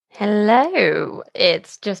Hello.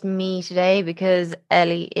 It's just me today because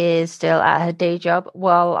Ellie is still at her day job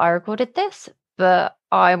while I recorded this. But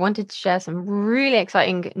I wanted to share some really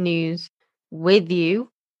exciting news with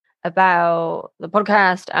you about the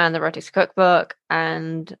podcast and the Writers Cookbook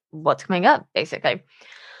and what's coming up, basically.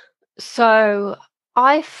 So,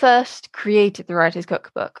 I first created the Writers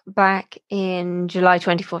Cookbook back in July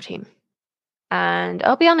 2014. And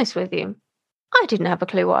I'll be honest with you, I didn't have a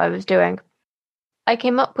clue what I was doing. I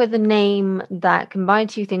came up with a name that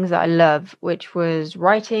combined two things that I love, which was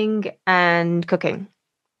writing and cooking.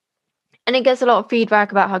 And it gets a lot of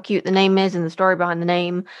feedback about how cute the name is and the story behind the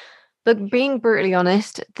name. But being brutally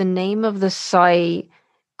honest, the name of the site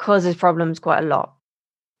causes problems quite a lot.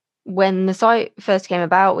 When the site first came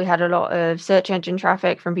about, we had a lot of search engine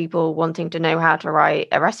traffic from people wanting to know how to write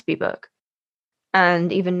a recipe book.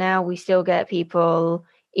 And even now, we still get people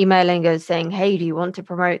emailing us saying, hey, do you want to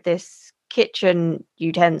promote this kitchen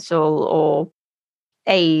utensil or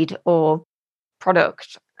aid or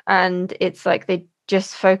product? And it's like they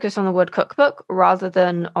just focus on the word cookbook rather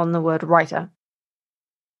than on the word writer.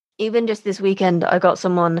 Even just this weekend, I got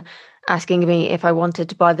someone asking me if I wanted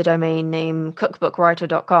to buy the domain name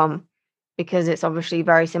cookbookwriter.com because it's obviously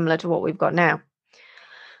very similar to what we've got now.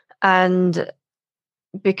 And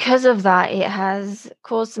because of that, it has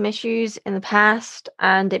caused some issues in the past,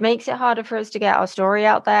 and it makes it harder for us to get our story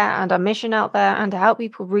out there and our mission out there and to help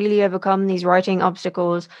people really overcome these writing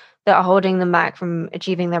obstacles that are holding them back from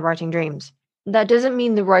achieving their writing dreams. That doesn't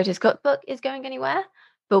mean the Writer's Cookbook is going anywhere,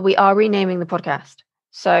 but we are renaming the podcast.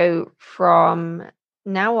 So from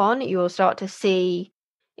now on, you will start to see,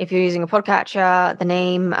 if you're using a podcatcher, the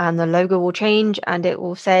name and the logo will change and it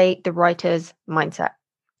will say The Writer's Mindset.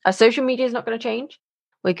 Our social media is not going to change.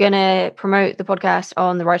 We're going to promote the podcast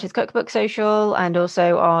on the Writer's Cookbook social and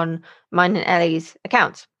also on mine and Ellie's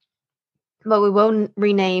accounts. But we will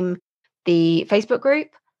rename the Facebook group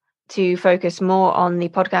to focus more on the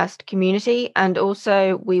podcast community. And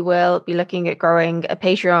also, we will be looking at growing a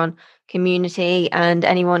Patreon community. And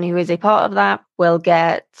anyone who is a part of that will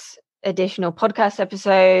get additional podcast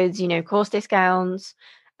episodes, course discounts,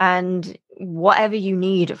 and whatever you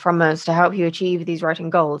need from us to help you achieve these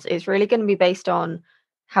writing goals. It's really going to be based on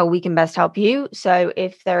how we can best help you. So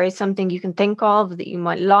if there is something you can think of that you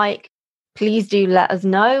might like, please do let us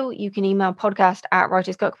know. You can email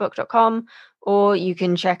podcast@writerscookbook.com, or you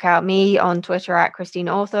can check out me on Twitter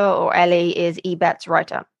 @ChristineAuthor, or Ellie is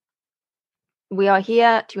eBetsWriter. We are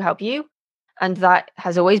here to help you, and that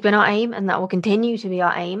has always been our aim, and that will continue to be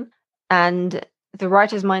our aim. And the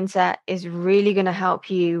writer's mindset is really going to help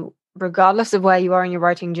you, regardless of where you are in your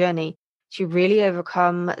writing journey, to really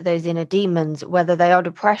overcome those inner demons, whether they are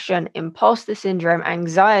depression, imposter syndrome,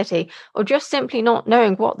 anxiety, or just simply not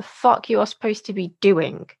knowing what the fuck you are supposed to be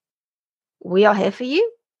doing. We are here for you,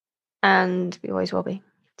 and we always will be.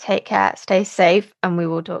 Take care, stay safe, and we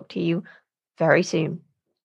will talk to you very soon.